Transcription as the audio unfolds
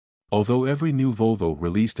Although every new Volvo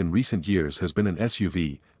released in recent years has been an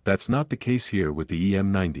SUV, that's not the case here with the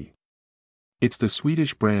EM90. It's the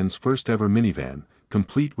Swedish brand's first ever minivan,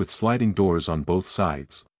 complete with sliding doors on both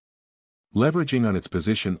sides. Leveraging on its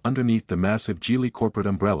position underneath the massive Geely corporate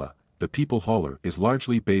umbrella, the people hauler is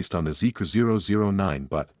largely based on the Zeekr 009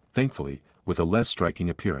 but, thankfully, with a less striking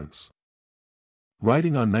appearance.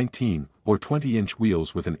 Riding on 19 or 20-inch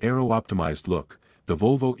wheels with an aero-optimized look, the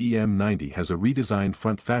Volvo EM90 has a redesigned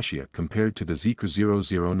front fascia compared to the Zeekr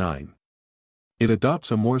 009. It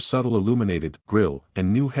adopts a more subtle illuminated grille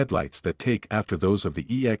and new headlights that take after those of the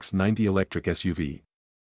EX90 electric SUV.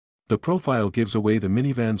 The profile gives away the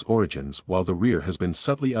minivan's origins while the rear has been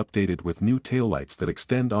subtly updated with new taillights that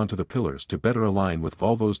extend onto the pillars to better align with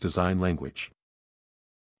Volvo's design language.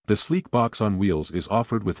 The sleek box on wheels is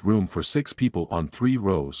offered with room for 6 people on 3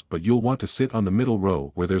 rows, but you'll want to sit on the middle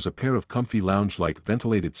row where there's a pair of comfy lounge-like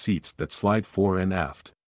ventilated seats that slide fore and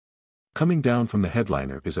aft. Coming down from the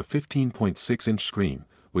headliner is a 15.6-inch screen,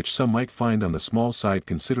 which some might find on the small side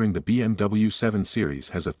considering the BMW 7 Series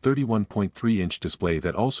has a 31.3-inch display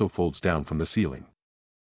that also folds down from the ceiling.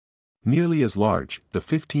 Nearly as large, the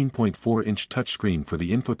 15.4-inch touchscreen for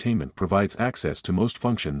the infotainment provides access to most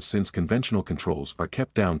functions since conventional controls are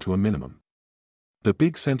kept down to a minimum. The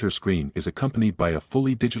big center screen is accompanied by a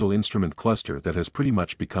fully digital instrument cluster that has pretty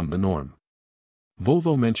much become the norm.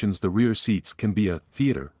 Volvo mentions the rear seats can be a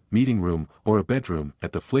theater, meeting room, or a bedroom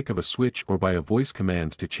at the flick of a switch or by a voice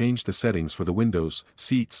command to change the settings for the windows,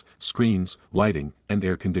 seats, screens, lighting, and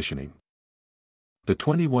air conditioning. The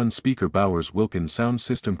 21-speaker Bowers-Wilkins sound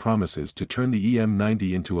system promises to turn the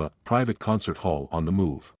EM90 into a private concert hall on the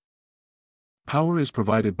move. Power is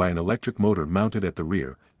provided by an electric motor mounted at the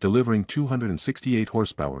rear, delivering 268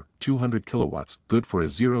 horsepower, 200 kilowatts, good for a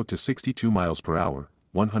 0 to 62 miles per hour,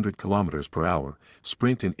 100 kilometers per hour,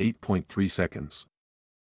 sprint in 8.3 seconds.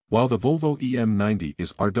 While the Volvo EM90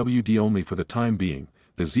 is RWD only for the time being,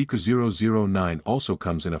 the Zeekr 009 also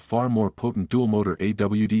comes in a far more potent dual-motor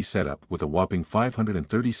AWD setup with a whopping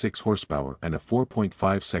 536 horsepower and a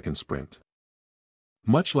 4.5-second sprint.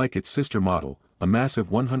 Much like its sister model, a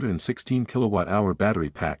massive 116 kilowatt-hour battery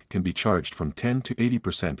pack can be charged from 10 to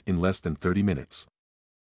 80% in less than 30 minutes.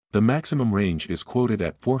 The maximum range is quoted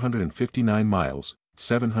at 459 miles,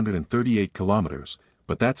 738 kilometers,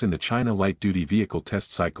 but that's in the China Light Duty Vehicle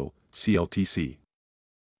Test Cycle, CLTC.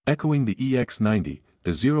 Echoing the EX90,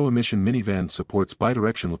 the zero-emission minivan supports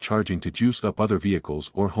bidirectional charging to juice up other vehicles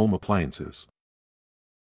or home appliances.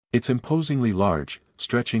 It's imposingly large,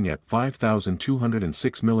 stretching at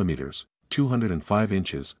 5,206 mm, 205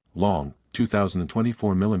 inches, long,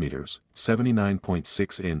 2,024 mm,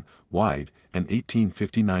 79.6 in, wide, and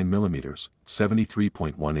 1,859 mm,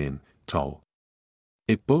 73.1 in, tall.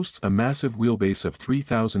 It boasts a massive wheelbase of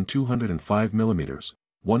 3,205 mm,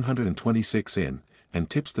 126 in, and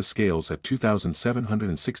tips the scales at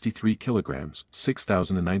 2,763 kilograms,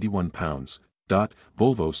 6,091 pounds.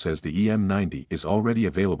 Volvo says the EM90 is already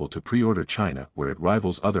available to pre-order China where it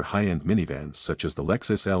rivals other high-end minivans such as the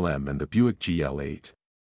Lexus LM and the Buick GL8.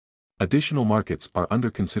 Additional markets are under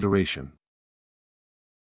consideration.